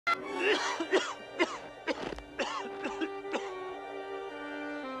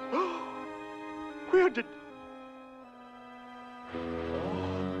Where did...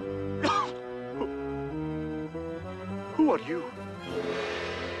 Who are you?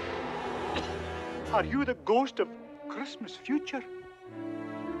 Are you the ghost of Christmas future?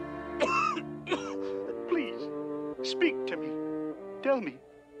 Please, speak to me. Tell me,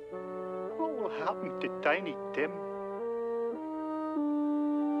 what will happen to Tiny Tim?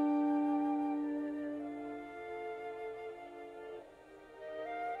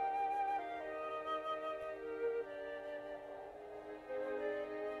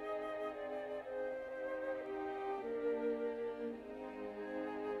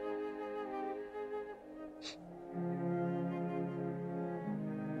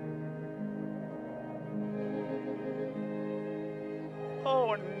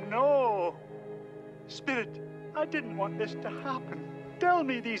 Oh, no! Spirit, I didn't want this to happen. Tell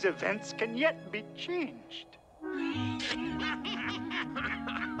me these events can yet be changed.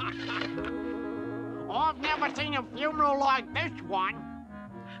 I've never seen a funeral like this one.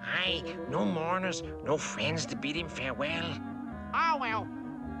 Aye, no mourners, no friends to bid him farewell. Oh, well,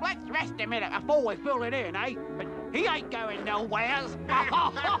 let's rest a minute before we fill it in, eh? But he ain't going nowheres.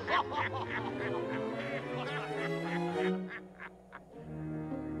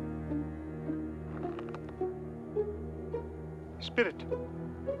 Spirit,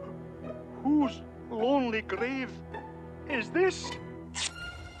 whose lonely grave is this?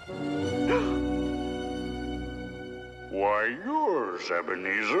 Why, yours,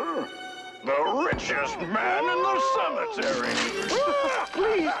 Ebenezer. The richest man in the cemetery.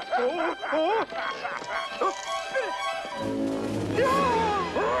 Please. Oh.